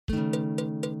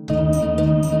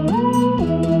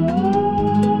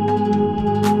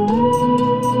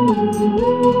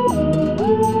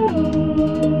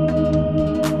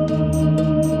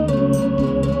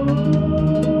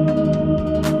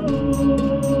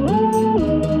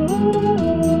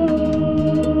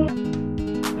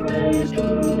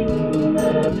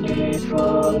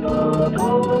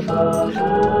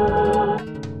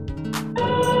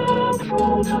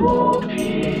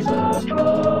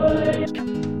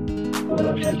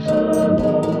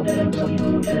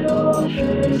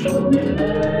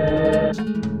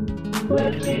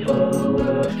Let me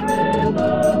overstrand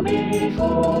the me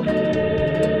for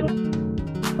him.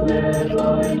 Let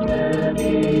light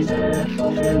remedies and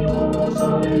fulfill your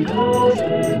cycles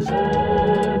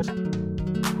incense.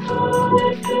 So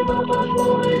lift him up a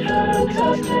voice and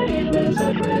sustain with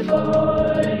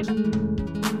sacrifice.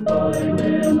 I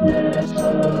will bless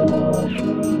the Lord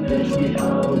through this sweet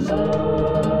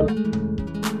counsel.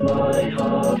 My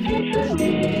heart teaches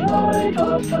me light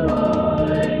after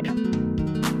light.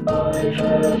 I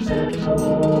shall set the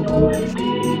voice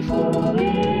before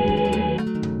me.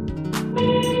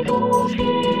 Because he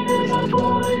is at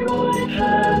my right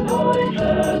hand, I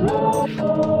shall not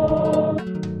fall.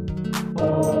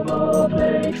 All the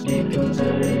plagues deep to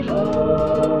save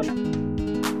us.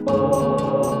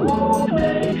 Oh, Lord,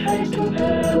 make haste to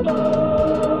help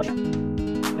us.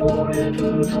 Glory to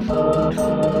the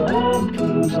Father, and to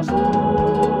the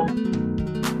Son,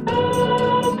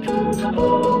 and to the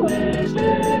Holy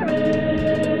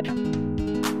Spirit,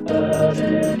 as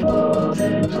it was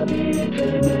in the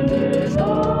beginning, is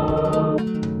now,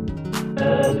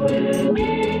 and will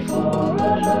be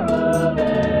forever.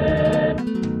 Amen.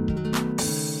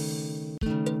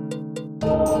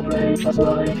 Oh, gracious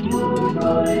light, your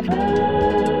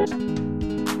brightness,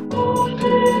 oh,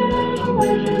 still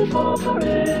wishes Father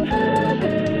in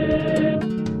heaven.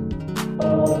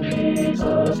 Oh,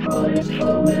 Jesus Christ,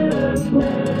 holy and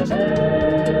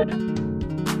blessed,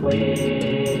 we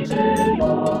sing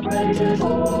your praises, O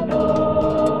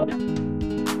God.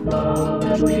 Now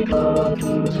as we come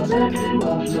to the setting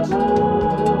of the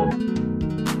sun,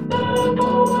 and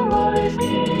our eyes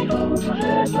behold to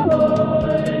shed the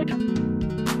light,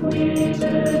 we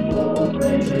sing your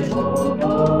praises, O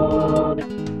God.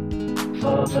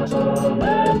 Father, Son,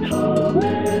 and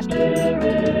Holy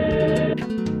Spirit,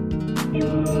 you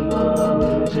are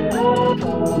worthy at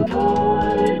all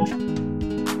times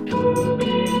to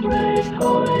be praised,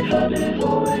 high-headed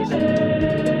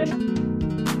voices.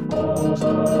 O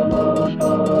Son of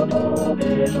God, O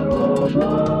Giver of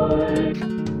life,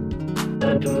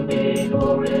 and to be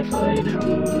glorified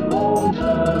through all the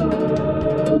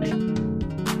world.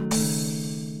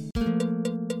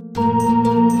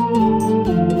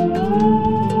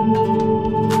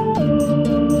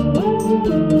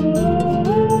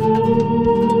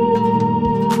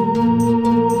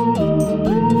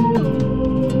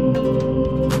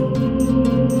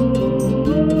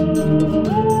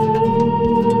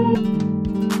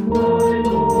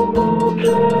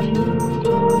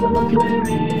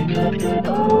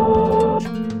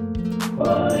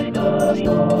 Why does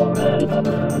your wrath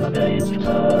burn against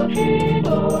the king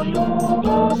of your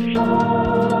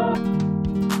pasture?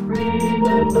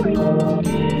 Remember your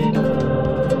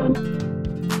Eden,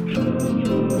 through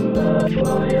you that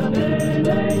triumph in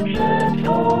ancient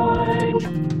times,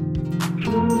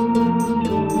 through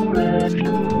you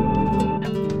rescued.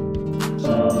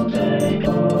 So take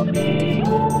of me, O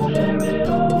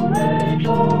Sheryl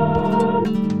nation,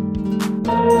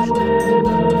 as well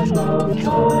as Mount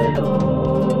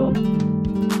Zion,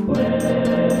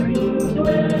 where you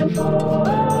dwell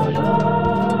forever.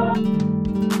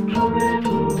 Hurry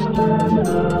to the land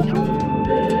of truth,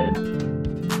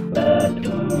 and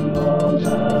to all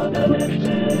the damaged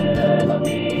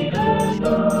enemy has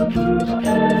gone to the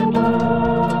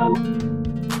temple.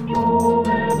 Your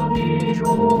enemies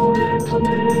roar into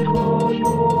the of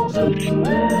your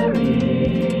sanctuary.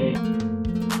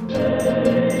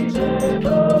 They set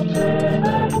up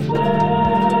seven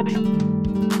flags,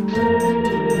 set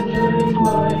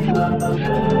like thunder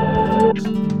shapes,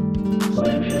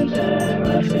 swinging their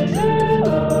axes in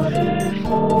the thick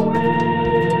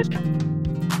forest,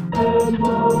 and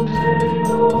Mount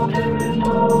Zion tearing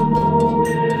down all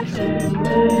its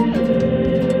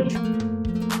engravings,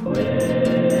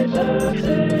 with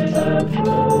axes and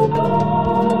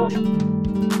crowbars.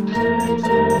 They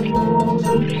set your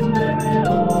sanctuary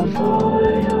on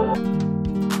fire.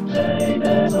 They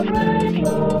desecrate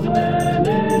your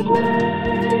dwelling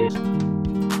place.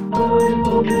 I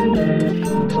will kill it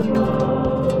to the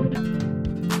ground.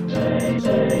 They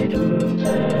say to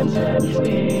 10 cents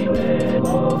we will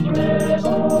not press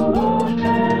all of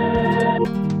 10.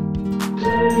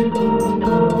 They burn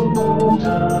down homes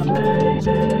and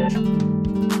places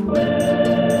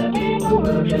where people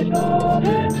worship God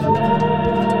in the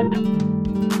land.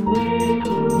 We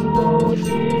do not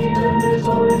see the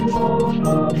signs of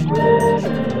God's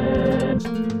presence.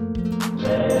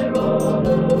 There are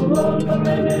no longer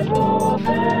any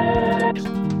prophets,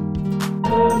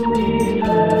 and we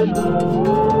have no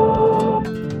one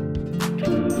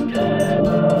to tell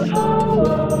us how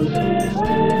long this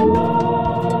will last.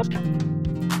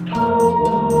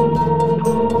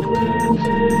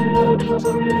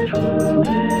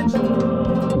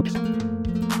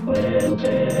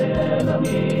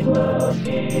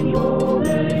 in your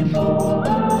name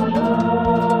forever.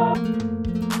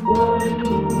 Why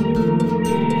do you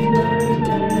remain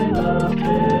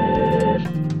inactive?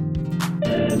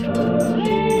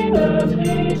 Intervene and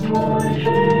destroy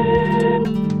him.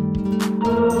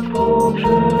 The foe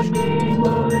has been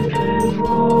lighted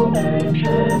from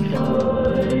ancient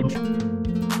times.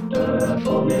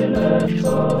 Therefore we left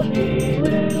us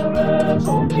with rams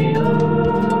on the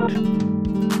earth.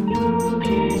 You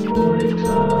destroyed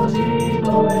the sea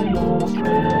by your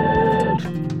strength.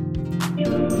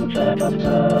 You set up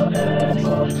the heads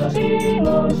of the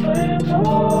demons with the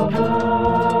water.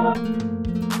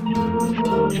 You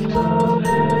crushed the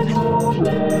heads of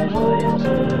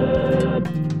Leviathan.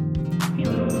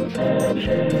 You fed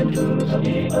him to the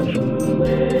deep and threw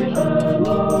it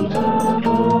along the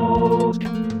coast.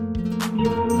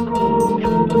 You broke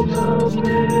the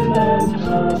spring and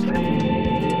the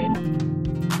stream.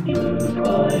 You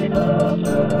dried up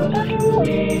the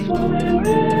estuaries flowing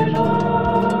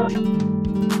rivers.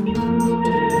 You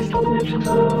established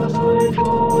the signs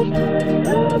for day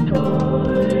and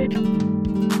night.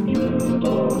 You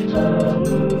both the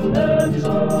moon and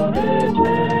sun in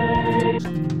place.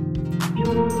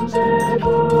 You set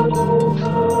above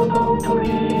the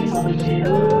boundaries of the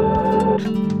earth.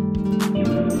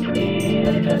 You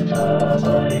created the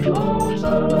cycle of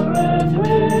summer and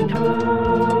winter.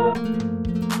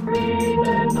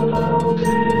 Remember how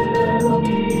the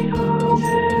enemy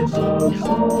houses of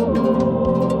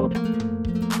sorrow,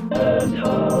 and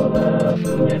how the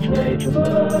foolish nature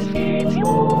blasphemes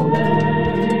your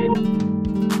name.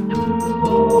 To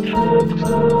protect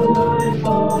the life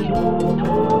of your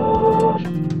heart,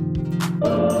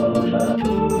 oh, that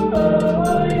to the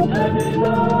wind and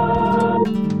land.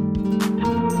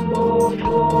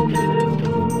 From him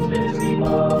to this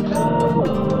immortalized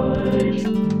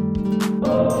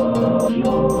of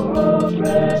your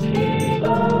oppressed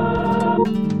people.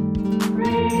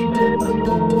 Remember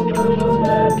your passion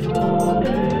and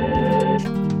promise.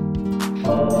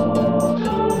 For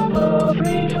the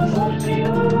creatures of the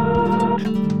earth,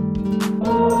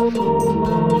 also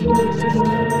of blessed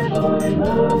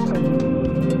islands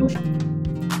cruise.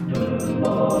 Do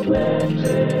not let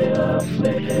the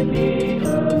afflicted be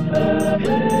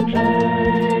perfect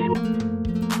name.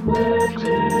 Let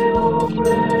the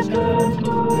oppressed and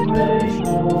good praise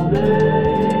your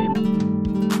name.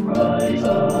 Rise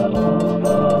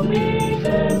above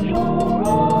defend your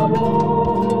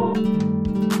honor.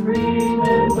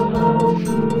 Remember how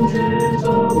thousands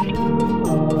of you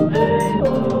all day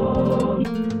long.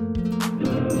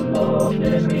 Do not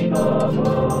let me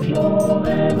of your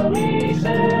enemies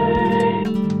say.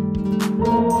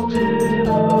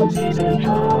 Multitudes and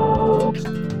tribes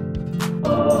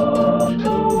of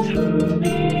those who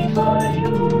defy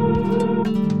you.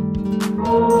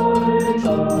 Rise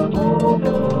above,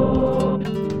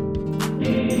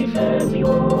 defend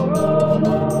your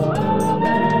honor,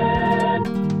 amen.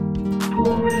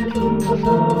 Pour into the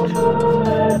water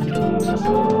and to the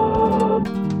sun,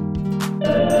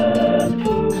 and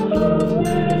to the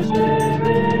Holy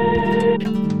Spirit.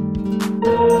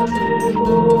 As it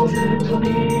was in the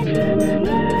beginning,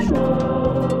 is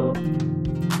now,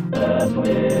 and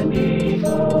will be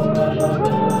forever.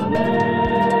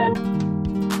 Amen.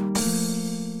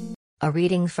 A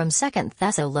reading from 2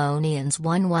 Thessalonians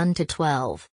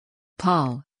 1:1-12.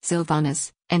 Paul,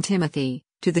 Silvanus, and Timothy,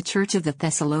 to the Church of the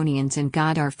Thessalonians in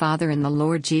God our Father and the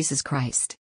Lord Jesus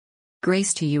Christ.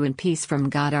 Grace to you and peace from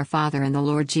God our Father and the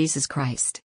Lord Jesus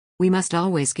Christ. We must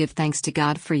always give thanks to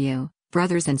God for you,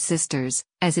 brothers and sisters,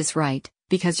 as is right,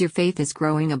 because your faith is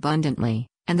growing abundantly,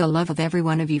 and the love of every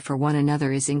one of you for one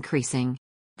another is increasing.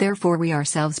 Therefore we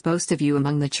ourselves boast of you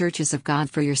among the churches of God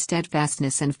for your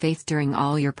steadfastness and faith during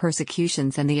all your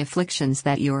persecutions and the afflictions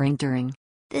that you are enduring.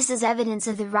 This is evidence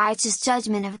of the righteous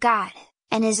judgment of God,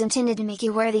 and is intended to make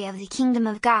you worthy of the kingdom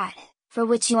of God, for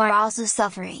which you are also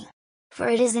suffering. For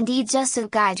it is indeed just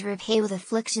of God to repay with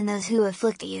affliction those who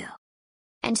afflict you,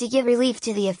 and to give relief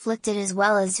to the afflicted as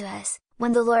well as to us,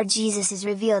 when the Lord Jesus is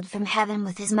revealed from heaven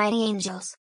with his mighty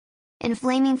angels, in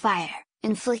flaming fire,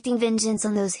 inflicting vengeance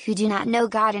on those who do not know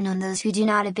God and on those who do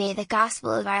not obey the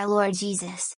gospel of our Lord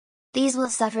Jesus. These will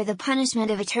suffer the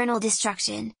punishment of eternal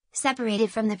destruction,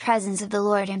 separated from the presence of the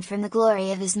Lord and from the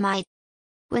glory of his might,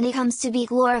 when he comes to be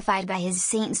glorified by his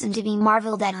saints and to be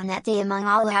marveled at on that day among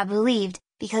all who have believed,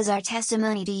 because our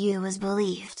testimony to you was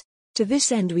believed. To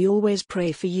this end we always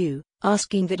pray for you,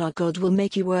 asking that our God will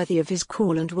make you worthy of his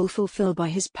call and will fulfill by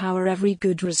his power every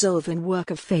good resolve and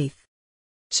work of faith,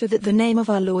 so that the name of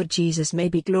our Lord Jesus may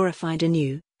be glorified in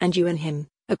you, and you in him,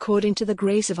 according to the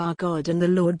grace of our God and the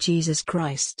Lord Jesus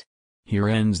Christ. Here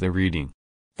ends the reading.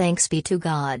 Thanks be to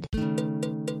God.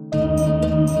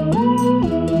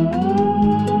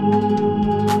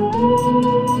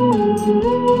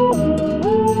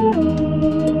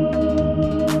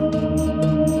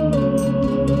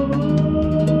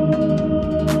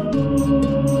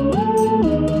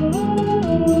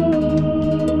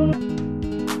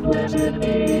 Blessed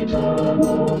be the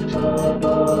Lord, the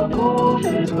God of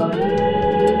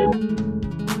Israel.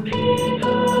 He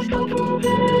has come to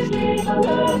his people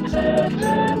and set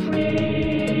them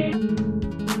free.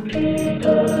 He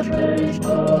has raised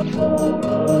up for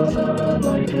us a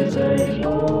mighty Savior,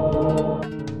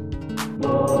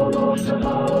 one of the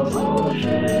house of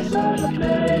Jesse and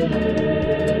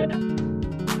David.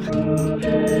 Through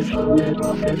his holy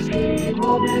prophets he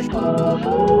promised us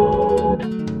hope,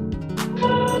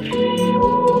 that he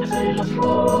would save us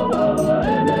from our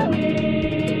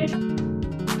enemies,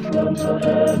 from the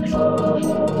hands of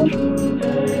all who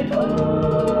hate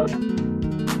us.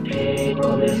 He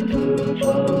promised to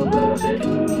show mercy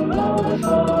to our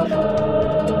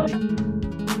fathers,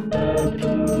 and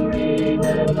to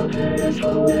remember his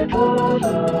holy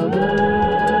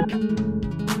covenant.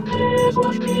 This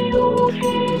was the oath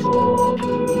he swore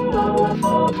to our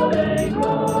father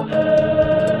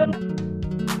Abraham,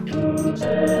 to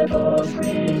set us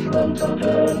free from the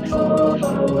hands of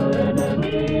our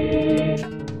enemies,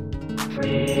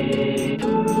 free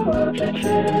to worship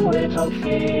him without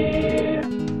fear,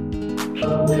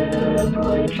 showing and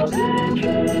righteous in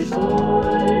his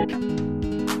sight,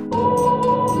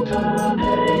 all the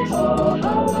days of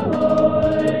our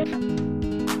life,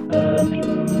 and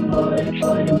you my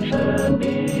triumph shall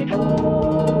be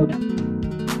told.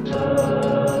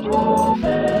 The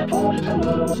prophet of the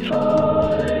Most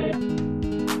High,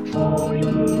 for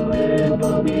you in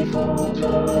the before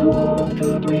the Lord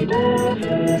to prepare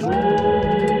his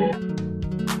way,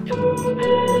 to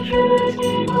make his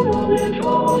evil knowledge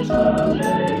of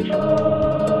salvation,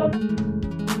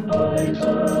 hide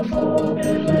the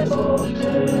forgiveness of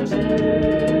their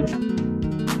sins,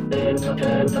 in the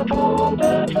tent upon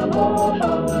that of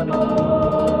our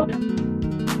God,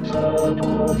 the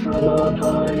door from on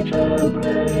high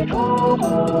template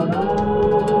upon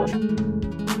us,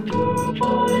 to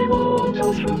find all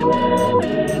those who dwell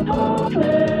in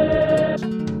darkness,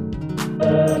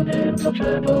 and in the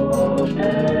shadow of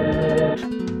death,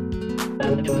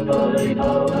 and to guide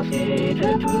our feet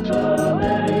into the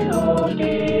way of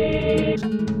peace.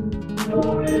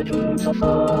 Glory to the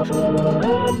Father,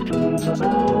 and to the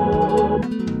Son,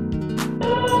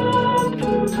 and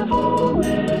to the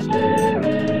Holy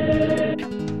Spirit,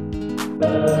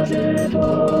 as it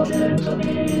was in the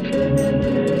beginning,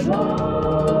 is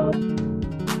now,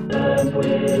 and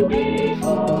will be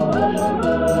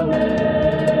forever.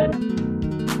 Amen.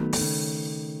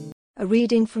 A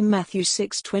reading from Matthew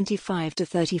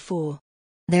 6:25-34.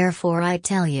 Therefore I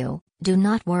tell you, do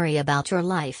not worry about your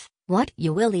life, what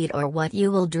you will eat or what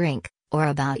you will drink, or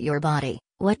about your body,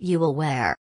 what you will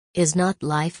wear. Is not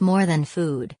life more than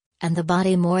food, and the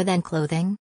body more than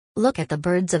clothing? Look at the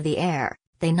birds of the air,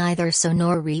 they neither sow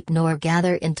nor reap nor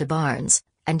gather into barns,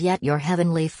 and yet your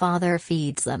heavenly Father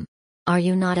feeds them. Are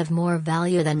you not of more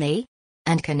value than they?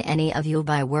 And can any of you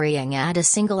by worrying add a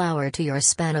single hour to your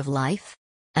span of life?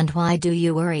 And why do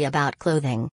you worry about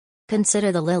clothing?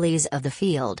 Consider the lilies of the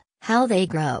field, how they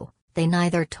grow, they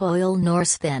neither toil nor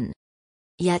spin.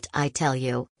 Yet I tell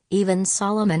you, even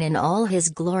Solomon in all his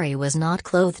glory was not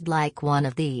clothed like one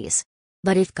of these.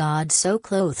 But if God so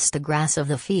clothes the grass of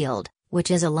the field,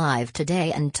 which is alive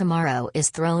today and tomorrow is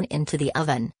thrown into the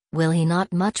oven, will he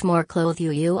not much more clothe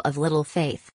you, you of little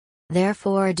faith?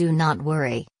 Therefore do not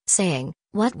worry, saying,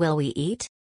 what will we eat?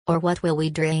 Or what will we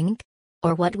drink?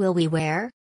 Or what will we wear?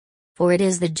 For it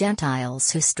is the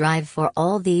Gentiles who strive for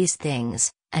all these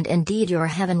things, and indeed your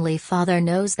heavenly Father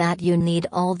knows that you need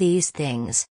all these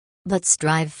things. But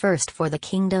strive first for the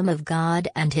kingdom of God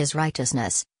and his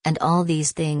righteousness, and all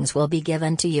these things will be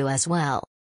given to you as well.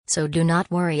 So do not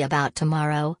worry about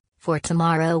tomorrow, for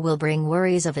tomorrow will bring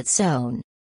worries of its own.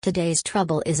 Today's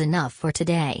trouble is enough for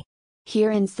today.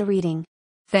 Here ends the reading.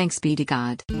 Thanks be to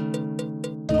God.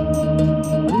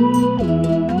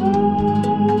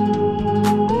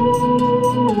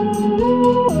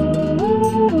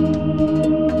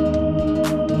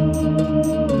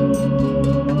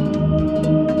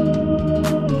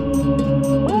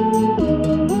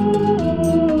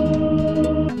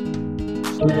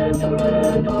 Splendor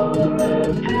and honor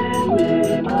and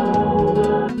kingly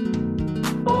power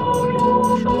are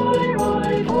yours by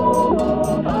right, O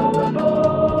Lord our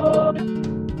God.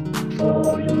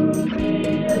 For you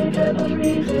created the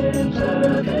reasons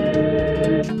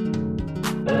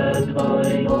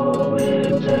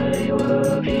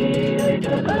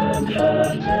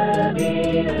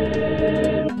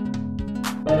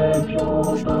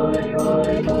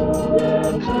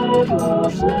it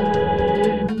was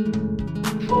slain.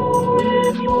 For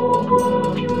with your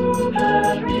blood you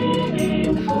had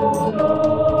redeemed for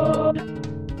God.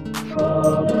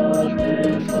 From the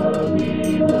rifts of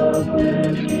England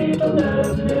which Eden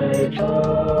and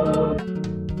nature,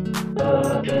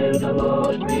 again the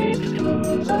Lord priests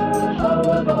to serve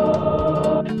our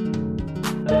God.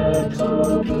 And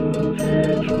so to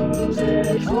him who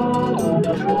sits on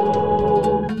the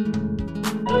throne,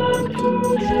 and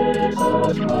to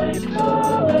Jesus Christ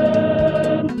the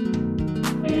Lamb,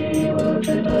 be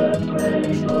worship and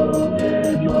praise,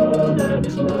 dominion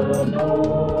and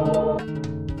splendor,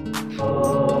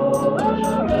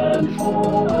 forever and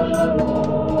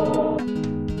forevermore.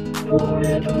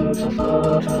 Glory to the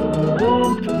Father,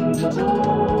 and to the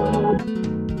Son,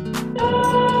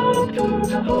 and to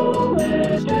the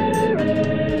Holy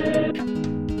Spirit,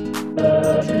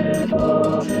 as it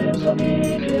was in the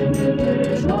beginning,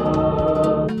 is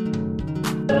now,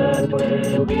 and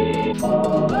will be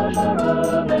forever.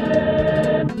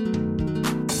 Amen.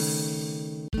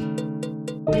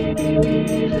 We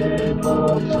believe in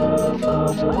God the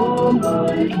Father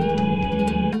Almighty,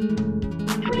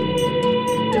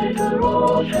 Creator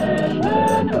of heaven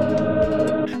and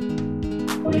earth.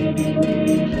 We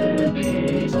believe in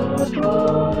Jesus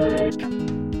Christ,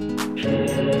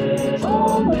 His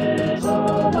only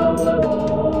Son, our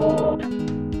Lord.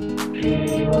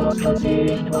 He was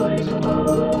conceived by the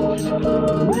power of the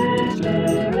Holy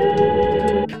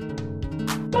Spirit,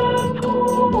 and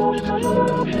born of the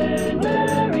Virgin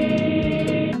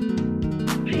Mary.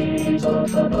 He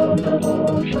suffered under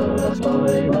Pontius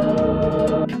Pilate,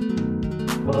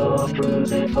 was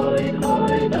crucified,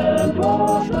 died, and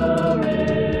was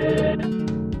buried.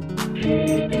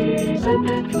 He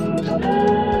descended to the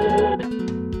dead.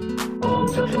 On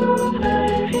the third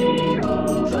day he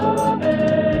rose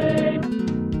again.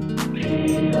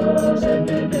 He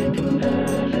ascended into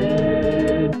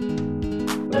heaven,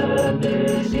 and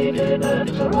is seated at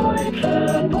the right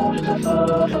hand of the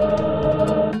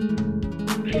Father.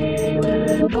 He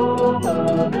will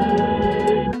come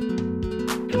again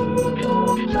to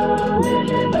judge the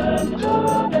living and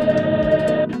the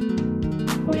dead.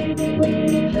 We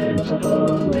believe in the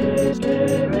Holy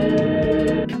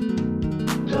Spirit,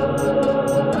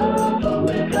 the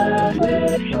Holy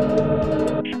Catholic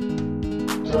Church,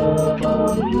 the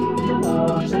communion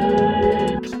of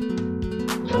saints,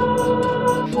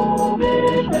 the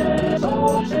forgiveness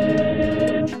of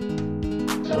sins,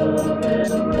 the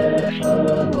resurrection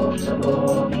of the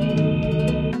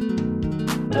body,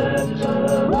 and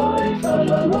the life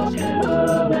everlasting.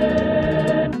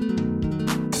 Amen.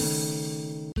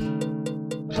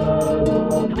 The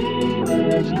Lord be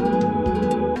with you,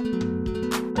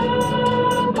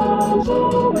 and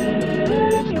also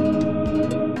with you.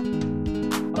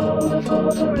 Our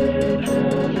Father in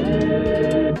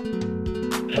heaven,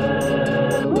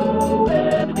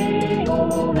 hallowed be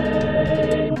your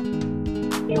name.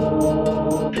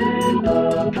 Your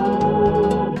kingdom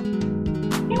come,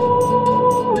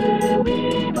 your will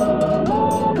be done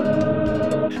on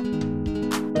earth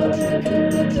as it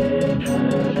is in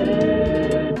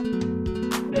heaven.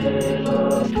 Give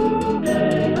us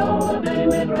today our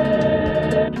daily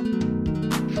bread.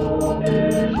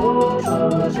 Forgive us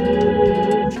our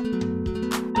sins,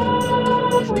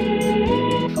 as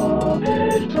we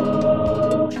forgive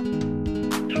those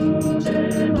who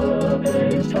sin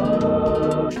against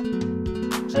us.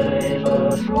 Save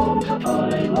us from the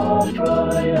time of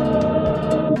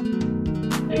trial.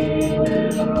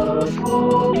 Deliver us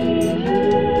from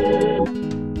evil.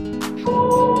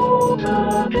 For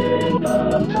the kingdom,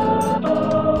 the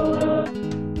power,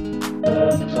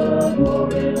 and the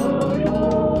glory are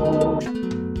yours,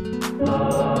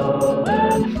 now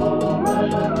and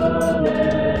forever.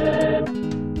 Amen.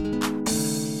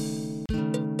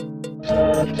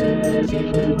 That this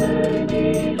evening may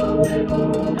be holy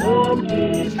and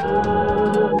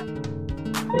peaceful.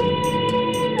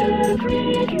 We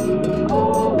entreat you, O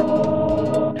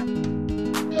Lord,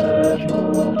 that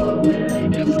your holy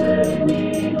angels may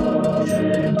lead us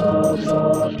in paths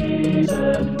of peace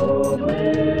and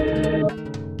goodwill.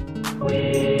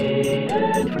 We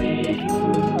entreat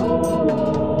you, O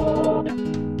Lord,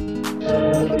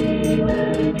 that we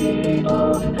may be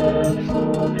pardoned and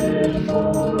forgiven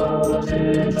for our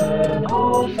sins and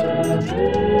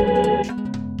offenses.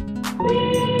 We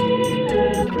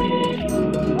entreat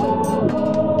you, O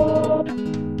Lord,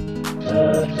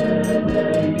 that there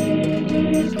may be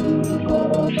peace to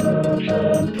your church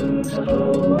and to the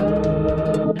whole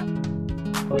world.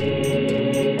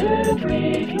 We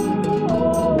entreat you,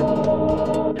 O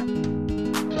Lord,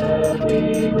 that we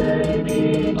may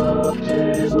be of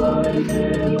His life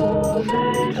in all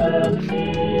faith and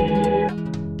fear,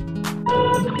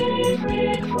 and be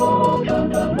freed from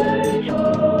condemnation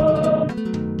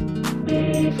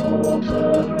before the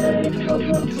great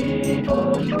judgment seat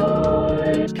of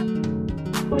Christ.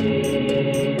 We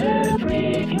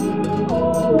entreat you,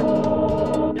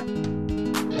 Lord,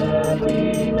 that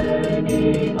we may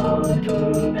be bound to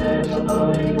pass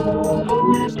by your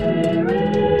Holy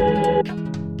Spirit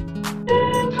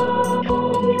in the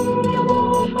communion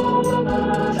of the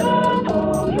Mass and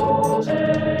all your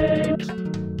saints,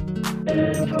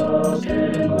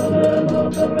 entrusting the Lamb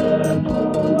of surrender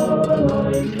our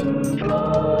life to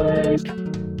Christ.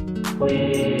 We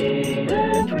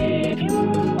entreat you,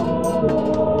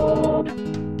 Lord.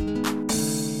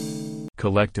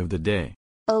 Collect of the Day.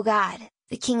 O God,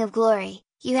 the King of glory,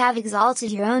 you have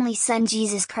exalted your only Son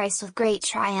Jesus Christ with great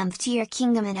triumph to your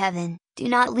kingdom in heaven. Do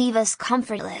not leave us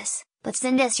comfortless, but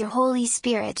send us your Holy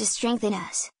Spirit to strengthen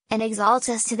us, and exalt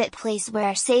us to that place where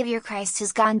our Savior Christ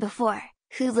has gone before,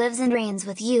 who lives and reigns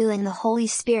with you in the Holy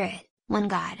Spirit, one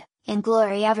God, in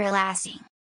glory everlasting.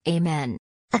 Amen.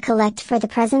 A collect for the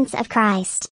presence of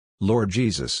Christ. Lord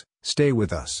Jesus, stay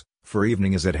with us, for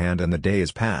evening is at hand and the day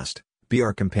is past. Be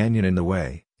our companion in the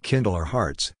way, kindle our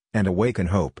hearts, and awaken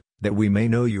hope, that we may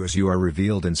know you as you are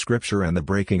revealed in Scripture and the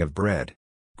breaking of bread.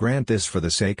 Grant this for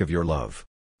the sake of your love.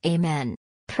 Amen.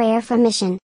 Prayer for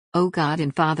mission. O God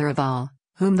and Father of all,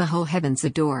 whom the whole heavens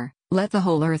adore, let the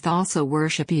whole earth also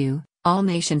worship you, all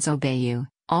nations obey you,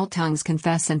 all tongues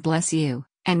confess and bless you,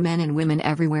 and men and women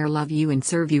everywhere love you and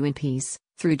serve you in peace,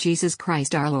 through Jesus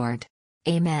Christ our Lord.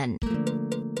 Amen.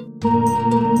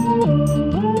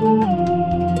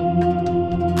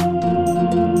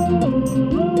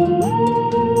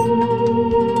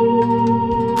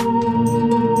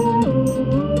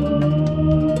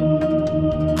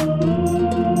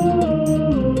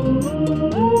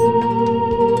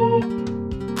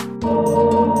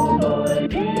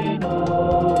 Almighty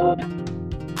God,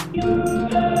 you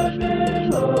have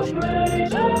made us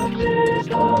great at this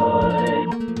time,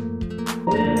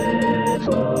 with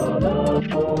one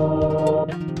accord,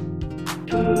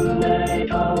 to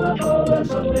make our common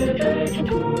supplication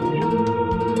to you,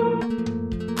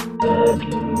 and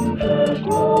you have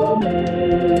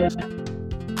promised,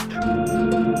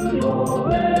 through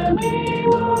your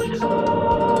only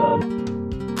Son,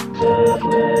 that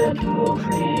when you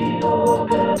free your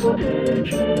vessel in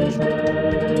His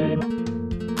name,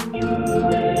 you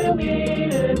will be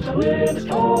in the midst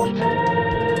of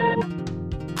men.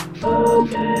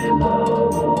 Something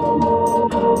more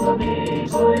of the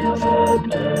desires and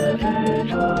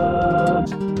petitions,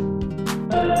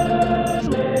 as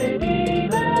may be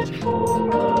best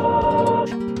for us,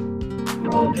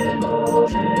 broken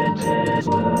of its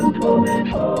wound,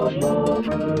 vomit of your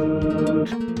fruit,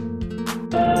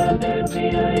 and empty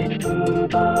age to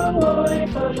the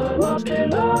life that I lost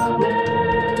in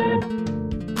Amen.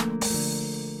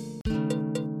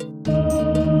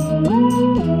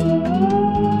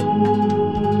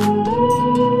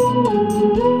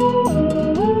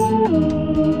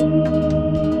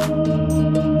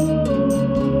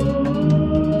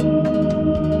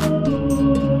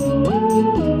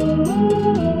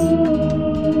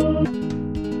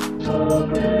 The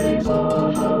praise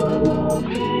of our Lord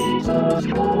Jesus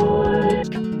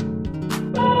Christ, and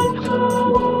the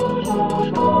word of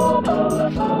God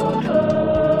our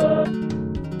Father,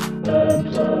 and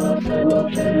the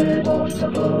fellowship of the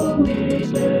Holy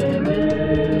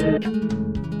Spirit,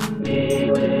 be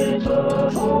with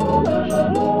us all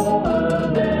evermore.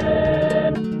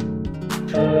 Amen.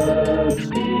 Thanks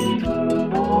be to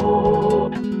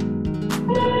God.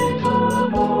 May the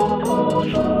God of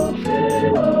hope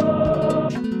fill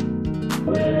us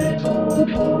with all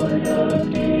joy and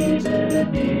peace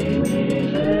in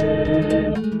believing,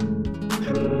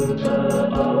 through the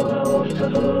power of the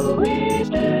Holy